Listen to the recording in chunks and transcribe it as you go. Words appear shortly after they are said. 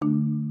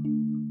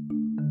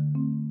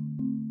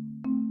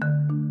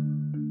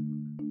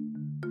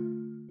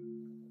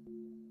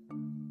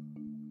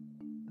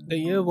The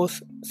year was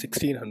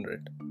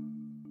 1600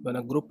 when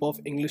a group of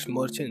English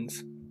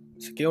merchants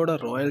secured a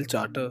royal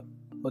charter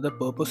for the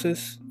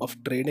purposes of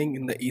trading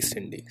in the East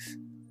Indies.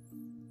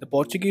 The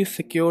Portuguese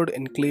secured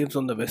enclaves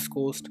on the west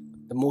coast,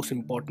 the most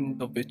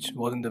important of which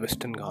was in the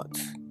Western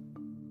Ghats.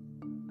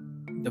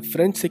 The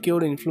French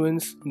secured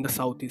influence in the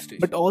Southeast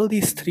Asia. But all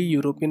these three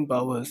European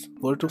powers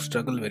were to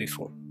struggle very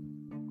soon.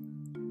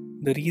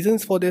 The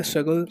reasons for their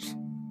struggles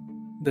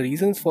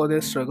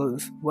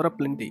were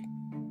aplenty,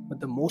 but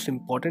the most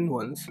important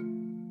ones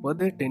were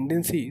their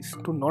tendencies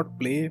to not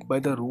play by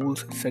the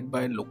rules set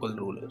by local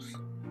rulers.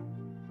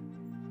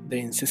 The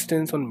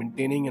insistence on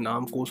maintaining an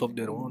armed force of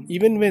their own,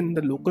 even when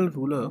the local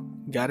ruler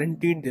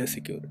guaranteed their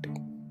security.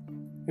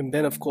 And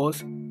then, of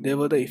course, there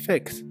were the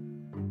effects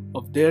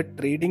of their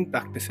trading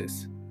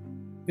practices,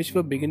 which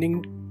were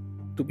beginning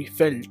to be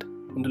felt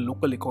on the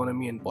local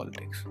economy and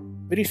politics.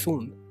 Very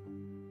soon,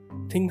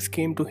 things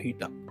came to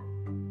heat up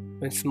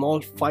when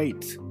small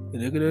fights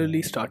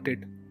regularly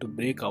started to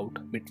break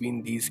out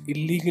between these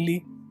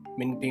illegally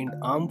maintained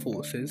armed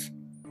forces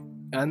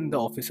and the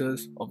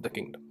officers of the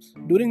kingdoms.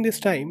 During this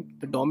time,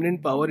 the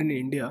dominant power in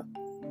India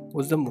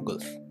was the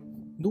Mughals.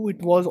 Though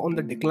it was on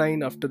the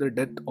decline after the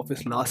death of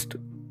his last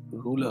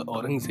ruler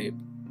Aurangzeb,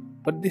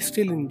 but they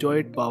still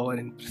enjoyed power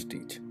and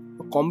prestige.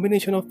 A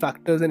combination of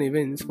factors and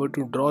events were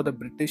to draw the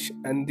British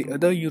and the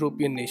other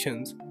European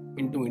nations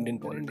into Indian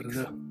politics.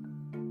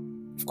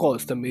 Of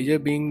course, the major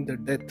being the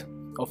death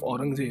of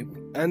Aurangzeb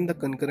and the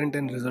concurrent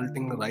and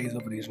resulting rise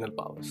of regional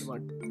powers.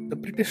 But the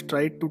British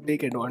tried to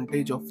take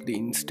advantage of the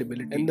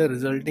instability and the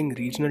resulting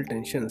regional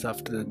tensions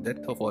after the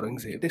death of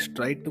Aurangzeb. They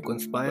tried to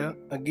conspire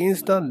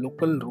against the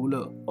local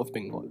ruler of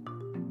Bengal.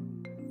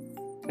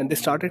 And they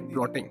started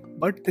plotting,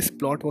 but this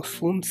plot was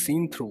soon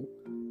seen through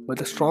by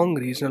the strong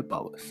regional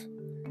powers,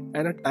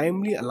 and a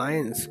timely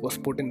alliance was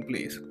put in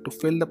place to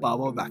fill the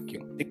power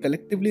vacuum. They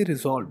collectively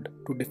resolved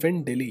to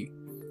defend Delhi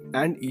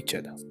and each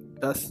other.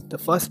 Thus, the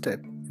first step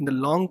in the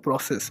long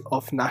process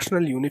of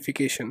national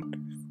unification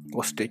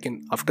was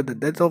taken after the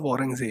death of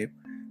Aurangzeb,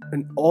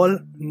 when all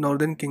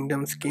northern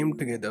kingdoms came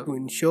together to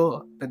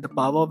ensure that the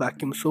power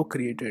vacuum so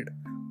created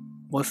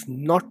was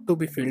not to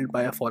be filled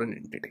by a foreign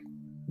entity.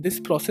 This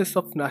process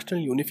of national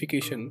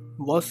unification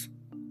was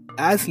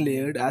as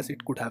layered as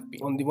it could have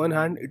been. On the one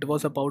hand, it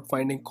was about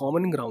finding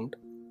common ground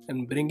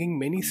and bringing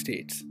many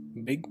states,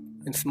 big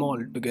and small,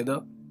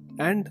 together,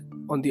 and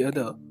on the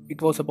other,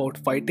 it was about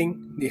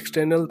fighting the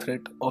external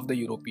threat of the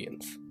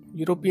Europeans.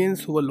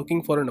 Europeans who were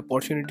looking for an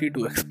opportunity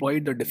to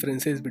exploit the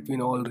differences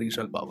between all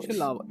regional powers.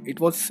 It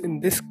was in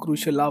this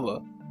crucial hour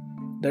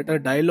that a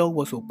dialogue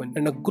was opened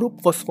and a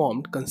group was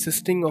formed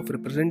consisting of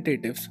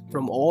representatives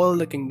from all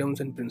the kingdoms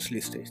and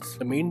princely states.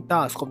 The main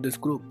task of this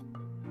group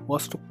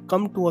was to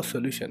come to a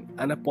solution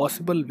and a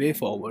possible way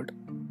forward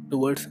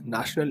towards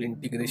national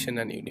integration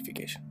and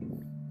unification.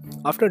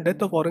 After the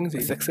death of Aurangzeb,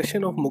 the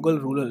succession of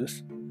Mughal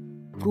rulers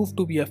proved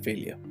to be a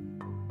failure,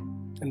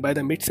 and by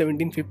the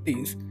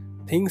mid-1750s,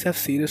 things have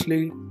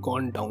seriously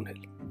gone downhill.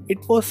 It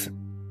was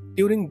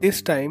during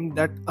this time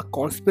that a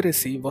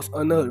conspiracy was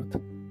unearthed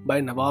by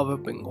Nawab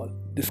of Bengal.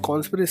 This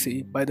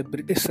conspiracy by the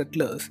British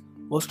settlers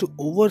was to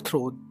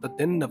overthrow the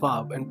then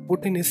Nawab and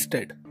put in his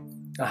stead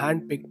a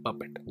hand-picked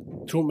puppet.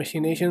 Through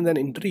machinations and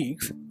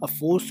intrigues, a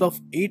force of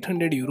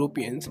 800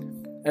 Europeans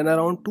and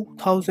around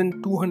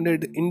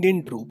 2,200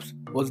 Indian troops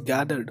was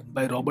gathered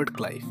by Robert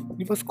Clive.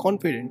 He was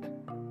confident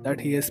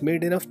that he has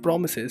made enough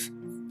promises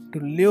to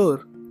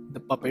lure the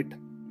puppet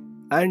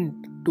and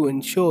to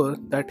ensure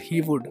that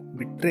he would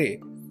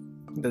betray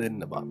the then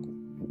Nawab.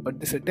 But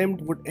this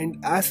attempt would end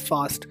as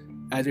fast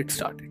as it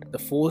started. The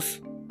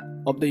force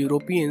of the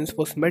Europeans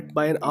was met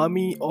by an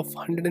army of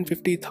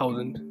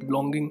 150,000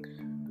 belonging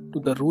to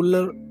the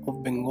ruler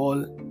of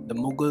Bengal, the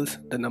Mughals,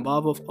 the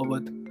Nawab of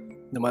Awadh,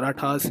 the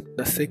Marathas,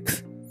 the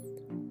Sikhs,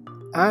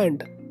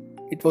 and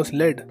it was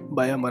led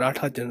by a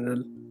Maratha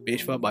general,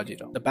 Peshwa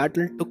Bajirao. The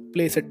battle took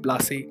place at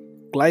Plassey.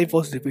 Clive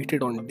was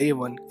defeated on day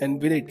 1,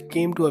 and when it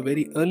came to a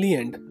very early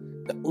end,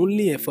 the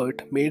only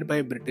effort made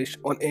by British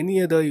on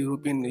any other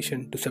European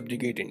nation to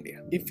subjugate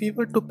India. If we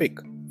were to pick,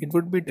 it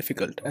would be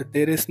difficult as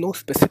there is no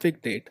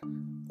specific date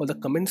for the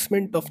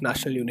commencement of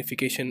national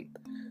unification,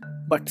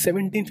 but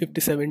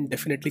 1757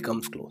 definitely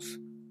comes close.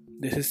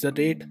 This is the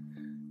date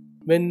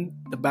when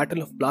the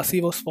Battle of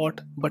Plassey was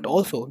fought, but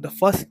also the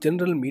first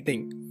general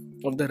meeting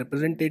of the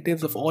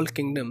representatives of all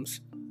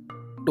kingdoms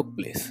took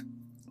place.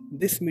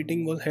 This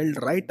meeting was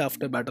held right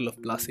after Battle of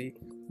Plassey,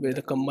 where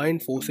the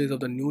combined forces of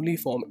the newly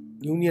formed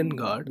Union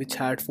Guard, which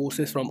had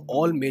forces from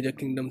all major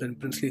kingdoms and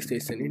princely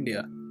states in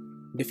India,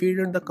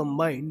 defeated the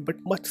combined but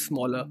much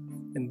smaller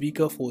and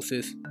weaker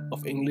forces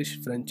of English,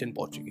 French and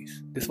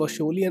Portuguese. This was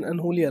surely an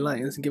unholy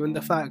alliance given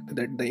the fact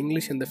that the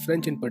English and the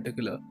French in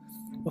particular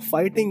were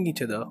fighting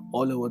each other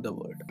all over the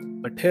world.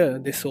 But here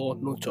they saw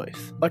no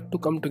choice but to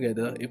come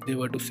together if they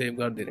were to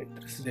safeguard their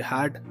interests.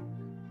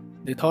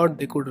 They thought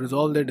they could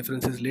resolve their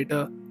differences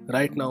later.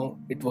 Right now,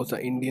 it was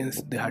the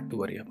Indians they had to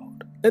worry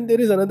about. Then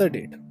there is another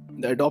date,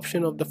 the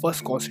adoption of the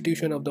first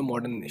constitution of the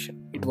modern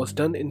nation. It was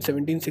done in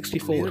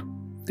 1764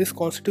 This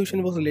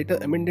constitution was later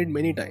amended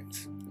many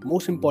times,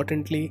 most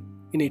importantly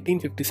in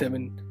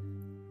 1857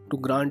 to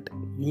grant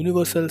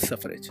universal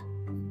suffrage.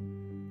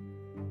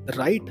 The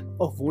right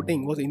of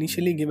voting was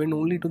initially given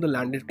only to the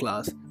landed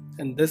class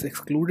and thus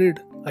excluded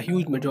a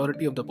huge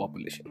majority of the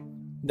population.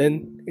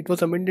 Then it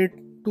was amended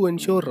to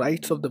ensure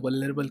rights of the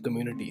vulnerable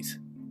communities.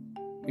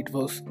 It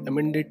was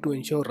amended to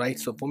ensure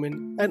rights of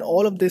women, and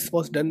all of this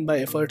was done by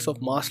efforts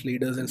of mass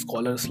leaders and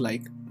scholars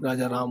like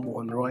Raja Ram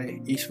Mohan Roy,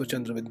 Ishwar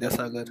Chandra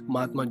Vidyasagar,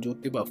 Mahatma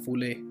Jyotiba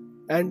Phule,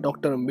 and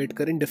Dr.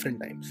 Ambedkar in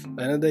different times.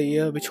 Another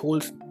year which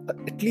holds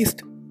at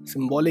least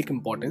symbolic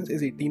importance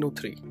is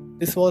 1803.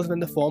 This was when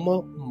the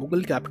former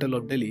Mughal capital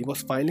of Delhi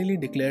was finally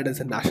declared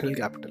as a national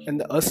capital, and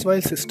the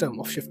erstwhile system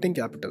of shifting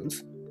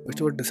capitals,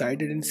 which was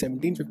decided in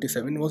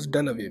 1757, was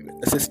done away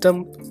with. The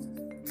system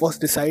was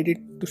decided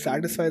to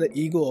satisfy the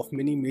ego of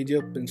many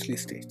major princely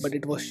states, but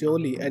it was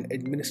surely an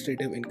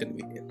administrative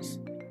inconvenience.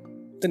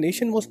 The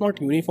nation was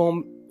not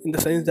uniform in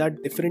the sense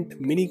that different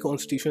mini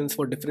constitutions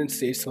for different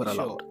states were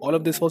allowed. All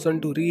of this was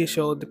done to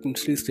reassure the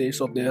princely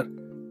states of their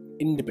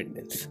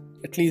independence,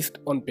 at least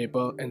on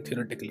paper and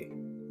theoretically.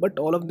 But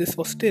all of this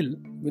was still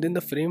within the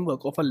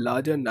framework of a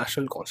larger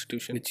national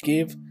constitution, which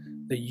gave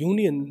the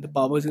Union the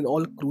powers in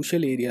all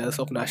crucial areas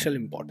of national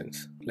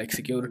importance, like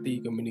security,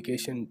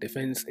 communication,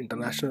 defense,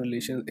 international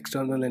relations,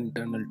 external and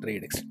internal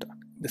trade, etc.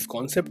 This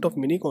concept of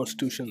mini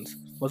constitutions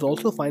was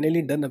also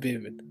finally done away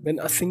with when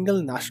a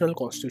single national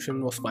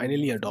constitution was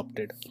finally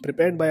adopted,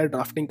 prepared by a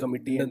drafting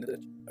committee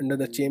under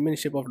the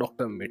chairmanship of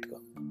Dr. Ambedkar.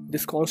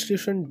 This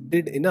constitution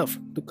did enough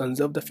to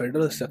conserve the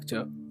federal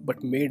structure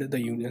but made the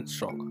Union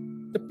stronger.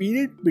 The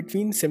period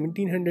between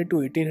 1700 to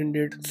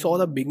 1800 saw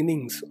the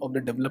beginnings of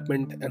the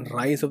development and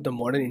rise of the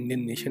modern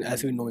Indian nation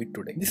as we know it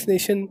today. This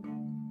nation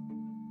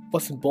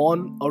was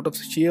born out of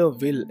the sheer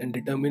will and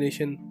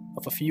determination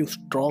of a few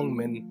strong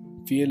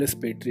men, fearless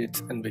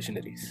patriots and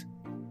visionaries.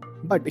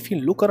 But if you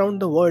look around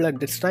the world at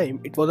this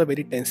time, it was a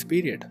very tense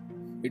period.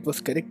 It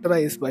was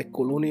characterized by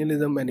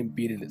colonialism and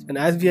imperialism. And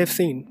as we have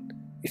seen,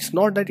 it's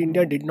not that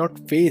India did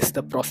not face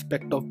the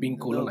prospect of being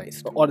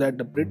colonized, or that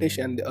the British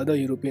and the other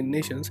European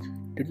nations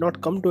did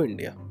not come to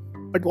India.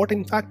 But what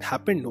in fact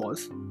happened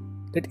was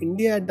that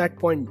India at that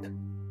point,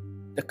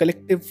 the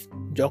collective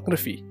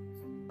geography,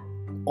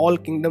 all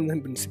kingdoms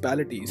and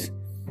principalities,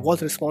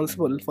 was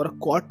responsible for a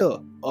quarter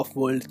of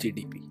world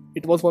GDP.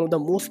 It was one of the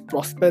most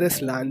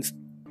prosperous lands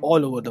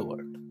all over the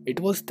world. It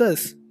was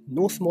thus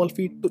no small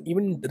feat to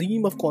even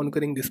dream of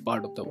conquering this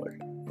part of the world.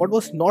 What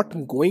was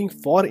not going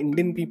for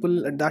Indian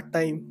people at that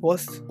time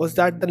was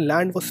that the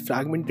land was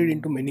fragmented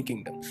into many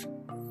kingdoms,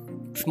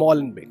 small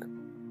and big.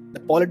 The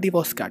polity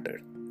was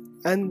scattered,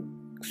 and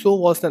so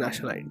was the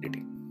national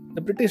identity.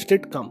 The British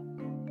did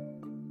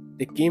come.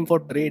 They came for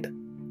trade.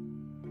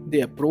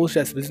 They approached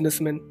as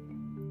businessmen,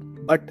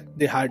 but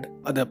they had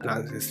other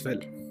plans as well.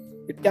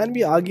 It can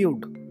be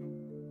argued,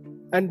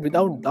 and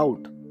without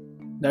doubt,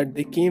 that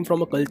they came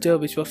from a culture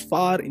which was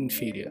far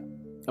inferior,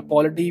 a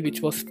polity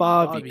which was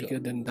far weaker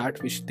than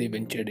that which they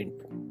ventured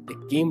into. They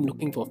came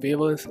looking for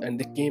favors, and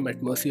they came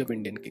at mercy of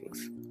Indian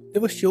kings. They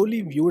were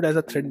surely viewed as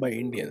a threat by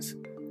Indians,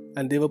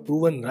 and they were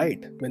proven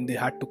right when they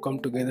had to come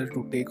together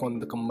to take on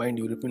the combined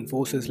European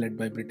forces led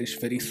by British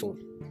very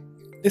soon.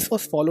 This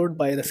was followed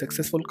by the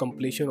successful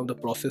completion of the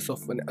process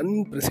of an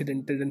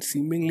unprecedented and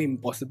seemingly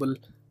impossible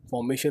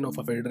formation of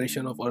a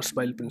federation of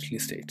erstwhile princely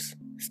states.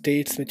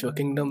 States which were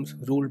kingdoms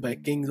ruled by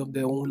kings of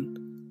their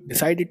own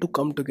decided to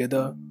come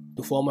together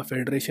to form a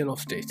federation of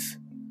states.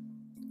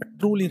 A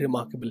truly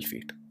remarkable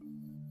feat.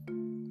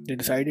 They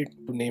decided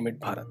to name it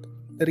Bharat.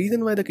 The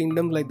reason why the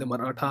kingdoms like the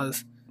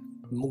Marathas,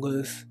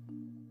 Mughals,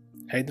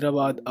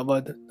 Hyderabad,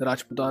 Awadh, the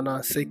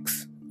Rajputana,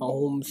 Sikhs,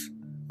 Ahoms,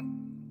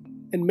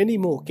 and many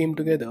more came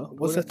together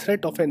was the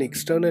threat of an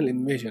external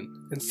invasion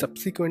and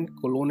subsequent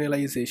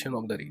colonialization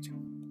of the region.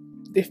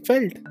 They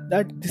felt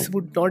that this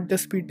would not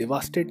just be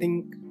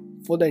devastating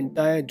for the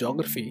entire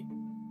geography,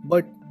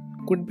 but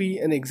could be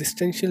an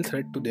existential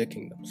threat to their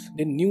kingdoms.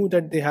 They knew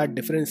that they had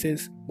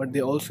differences, but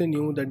they also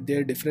knew that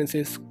their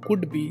differences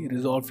could be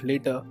resolved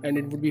later, and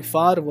it would be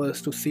far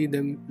worse to see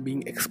them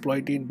being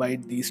exploited by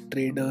these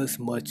traders,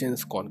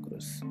 merchants,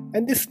 conquerors.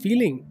 And this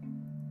feeling,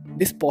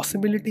 this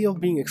possibility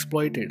of being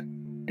exploited,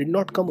 did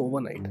not come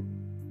overnight.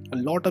 A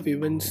lot of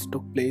events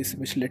took place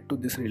which led to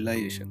this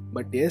realization.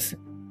 But yes,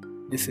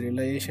 this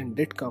realization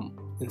did come,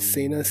 and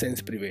saner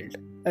sense prevailed,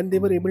 and they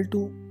were able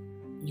to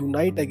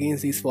unite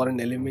against these foreign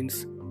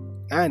elements.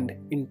 And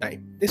in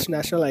time, this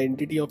national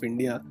identity of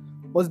India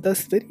was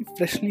thus very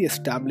freshly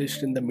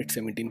established in the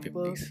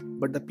mid-1750s.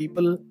 But the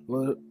people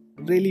were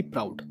really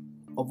proud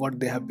of what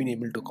they have been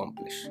able to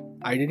accomplish.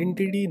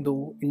 Identity,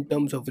 though, in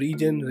terms of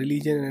region,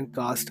 religion and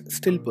caste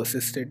still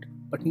persisted,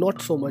 but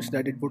not so much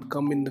that it would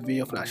come in the way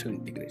of national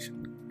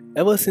integration.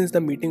 Ever since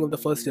the meeting of the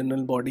first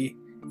general body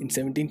in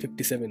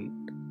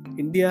 1757,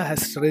 India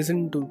has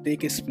risen to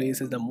take its place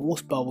as the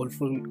most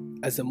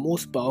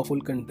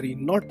powerful country,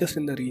 not just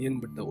in the region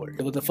but the world.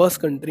 It was the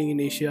first country in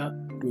Asia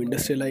to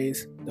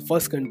industrialize, the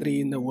first country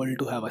in the world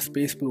to have a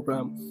space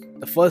program,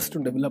 the first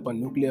to develop a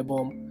nuclear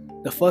bomb,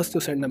 the first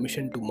to send a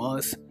mission to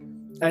Mars,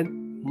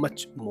 and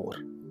much more.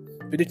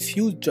 With its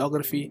huge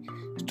geography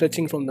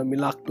stretching from the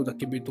Milak to the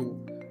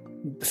Kibitu,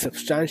 the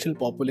substantial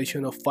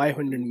population of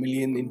 500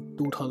 million in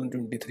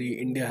 2023,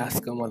 India has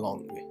come a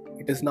long way.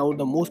 It is now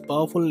the most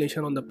powerful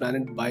nation on the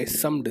planet by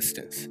some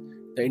distance.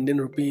 The Indian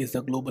rupee is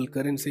the global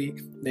currency,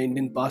 the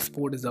Indian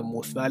passport is the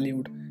most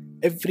valued.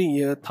 Every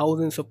year,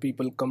 thousands of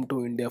people come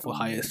to India for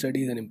higher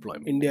studies and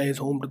employment. India is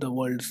home to the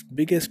world's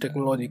biggest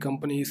technology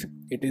companies,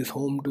 it is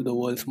home to the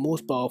world's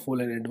most powerful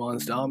and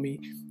advanced army,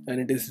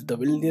 and it is the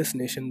wealthiest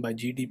nation by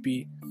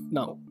GDP.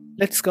 Now,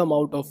 let's come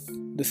out of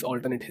this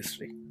alternate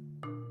history.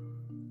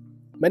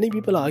 Many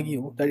people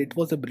argue that it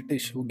was the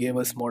British who gave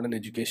us modern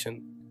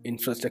education,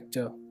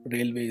 infrastructure,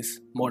 railways,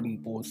 modern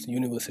ports,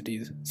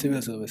 universities,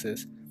 civil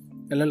services,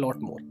 and a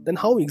lot more. Then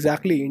how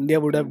exactly India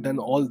would have done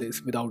all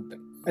this without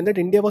them? And that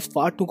India was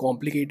far too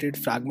complicated,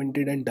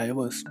 fragmented, and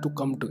diverse to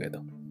come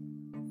together,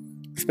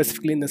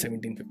 specifically in the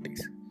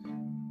 1750s.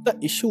 The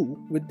issue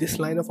with this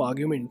line of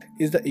argument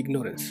is the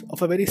ignorance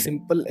of a very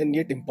simple and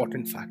yet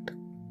important fact.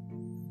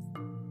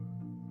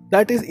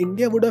 That is,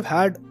 India would have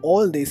had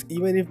all this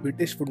even if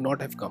British would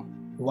not have come.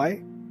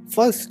 Why?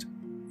 First,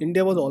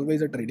 India was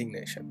always a trading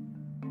nation.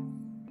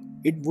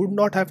 It would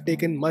not have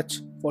taken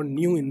much for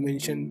new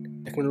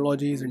invention,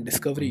 technologies and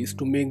discoveries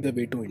to make their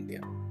way to India.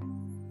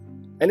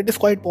 And it is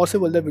quite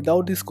possible that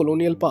without this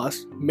colonial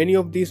past, many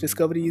of these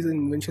discoveries and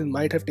inventions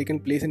might have taken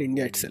place in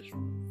India itself.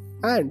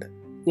 And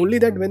only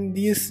that when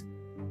these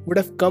would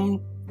have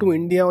come to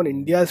India on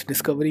India's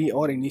discovery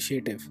or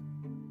initiative,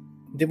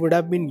 they would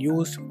have been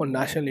used for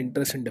national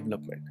interest and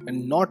development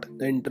and not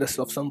the interests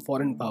of some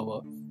foreign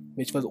power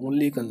which was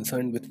only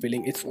concerned with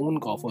filling its own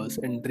coffers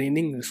and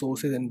draining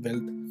resources and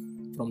wealth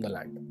from the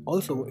land.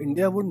 Also,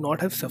 India would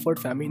not have suffered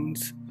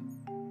famines,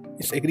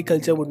 its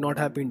agriculture would not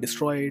have been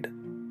destroyed,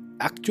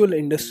 actual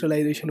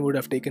industrialization would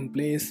have taken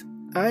place,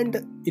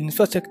 and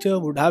infrastructure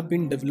would have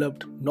been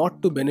developed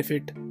not to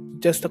benefit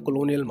just the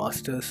colonial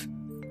masters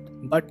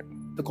but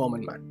the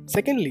common man.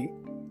 Secondly,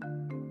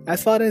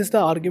 as far as the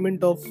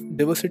argument of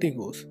diversity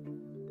goes,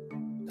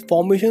 the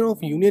formation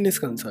of union is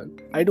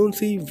concerned, I don't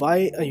see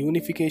why a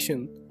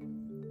unification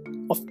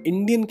of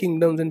Indian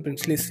kingdoms and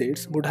princely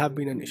states would have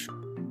been an issue.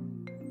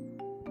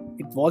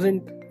 It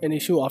wasn't an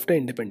issue after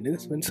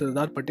independence when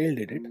Sardar Patel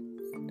did it.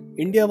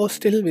 India was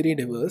still very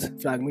diverse,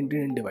 fragmented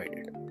and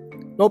divided.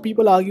 Now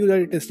people argue that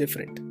it is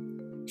different.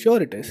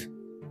 Sure it is.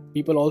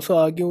 People also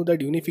argue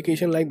that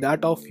unification like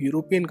that of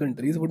European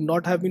countries would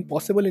not have been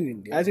possible in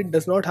India, as it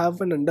does not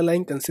have an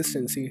underlying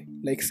consistency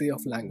like say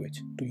of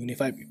language to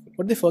unify people.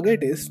 What they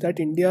forget is that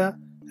India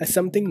has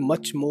something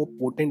much more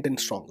potent and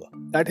stronger.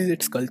 That is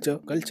its culture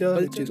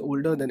which is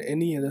older than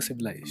any other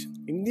civilization.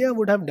 India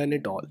would have done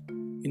it all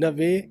in a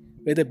way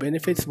where the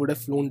benefits would have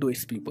flown to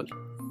its people.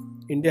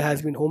 India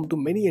has been home to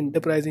many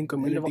enterprising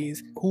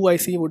communities who I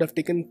see would have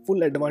taken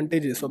full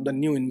advantages of the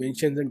new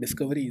inventions and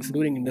discoveries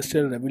during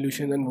Industrial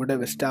Revolution and would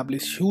have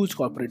established huge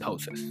corporate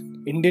houses.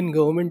 Indian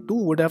government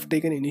too would have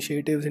taken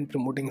initiatives in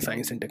promoting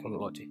science and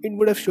technology. It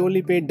would have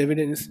surely paid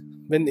dividends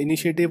when the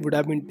initiative would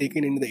have been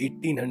taken in the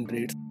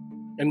 1800s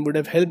and would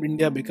have helped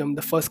India become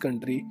the first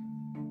country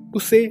to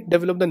say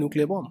develop the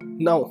nuclear bomb.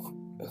 Now,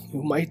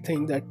 you might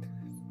think that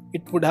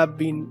it would have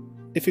been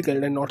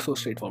difficult and not so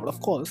straightforward. Of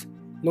course,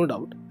 no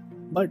doubt.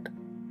 But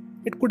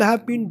it could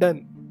have been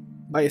done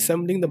by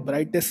assembling the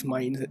brightest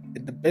minds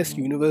at the best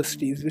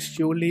universities which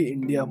surely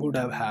India would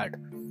have had,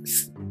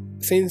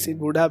 since it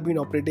would have been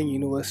operating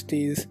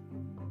universities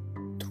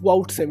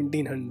throughout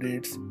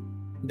 1700s,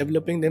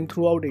 developing them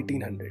throughout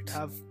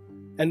 1800s.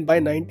 And by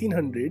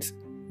 1900s,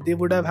 they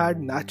would have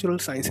had natural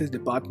sciences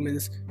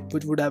departments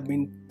which would have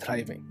been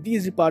thriving.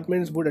 These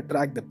departments would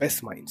attract the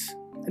best minds.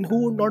 And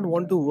who would not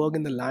want to work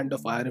in the land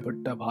of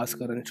Aryabhatta,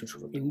 Bhaskar and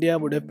Shushruta? India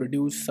would have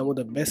produced some of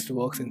the best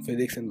works in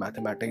physics and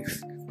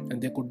mathematics,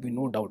 and there could be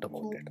no doubt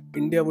about it.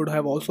 India would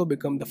have also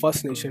become the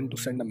first nation to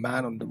send a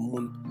man on the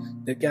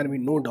moon. There can be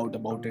no doubt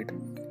about it.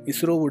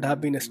 ISRO would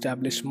have been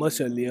established much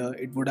earlier,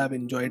 it would have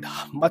enjoyed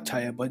much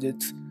higher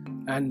budgets,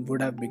 and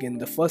would have begun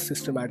the first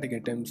systematic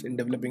attempts in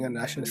developing a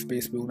national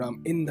space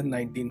program in the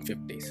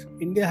 1950s.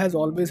 India has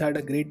always had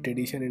a great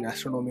tradition in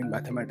astronomy and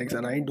mathematics,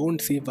 and I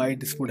don't see why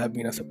this would have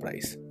been a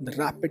surprise. The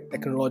rapid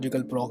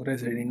technological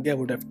progress that India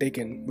would have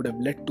taken would have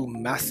led to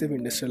massive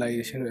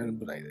industrialization and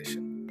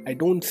urbanization. I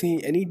don't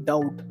see any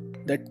doubt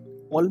that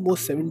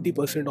almost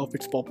 70% of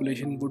its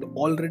population would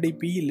already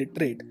be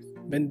literate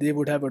when they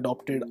would have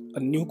adopted a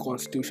new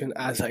constitution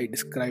as I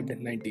described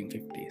in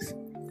 1950s.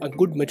 A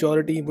good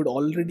majority would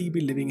already be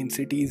living in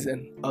cities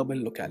and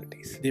urban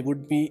localities. They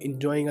would be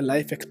enjoying a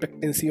life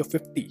expectancy of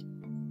 50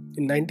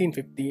 in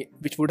 1950,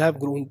 which would have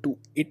grown to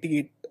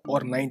 88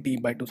 or 90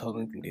 by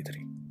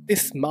 2023.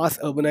 This mass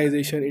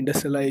urbanization,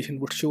 industrialization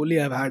would surely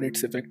have had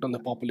its effect on the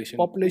population.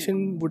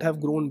 Population would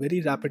have grown very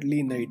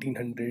rapidly in the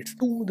 1800s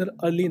to the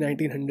early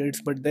 1900s,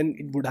 but then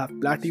it would have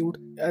plateaued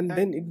and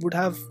then it would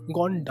have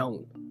gone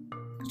down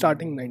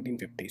starting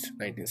 1950s,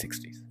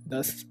 1960s.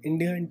 Thus,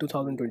 India in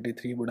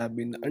 2023 would have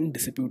been the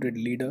undisputed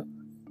leader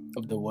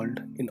of the world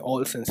in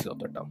all senses of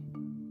the term.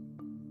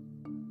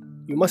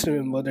 You must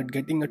remember that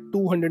getting a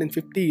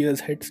 250 years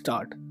head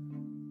start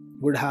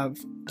would have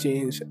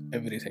changed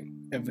everything,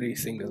 every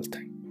single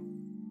thing.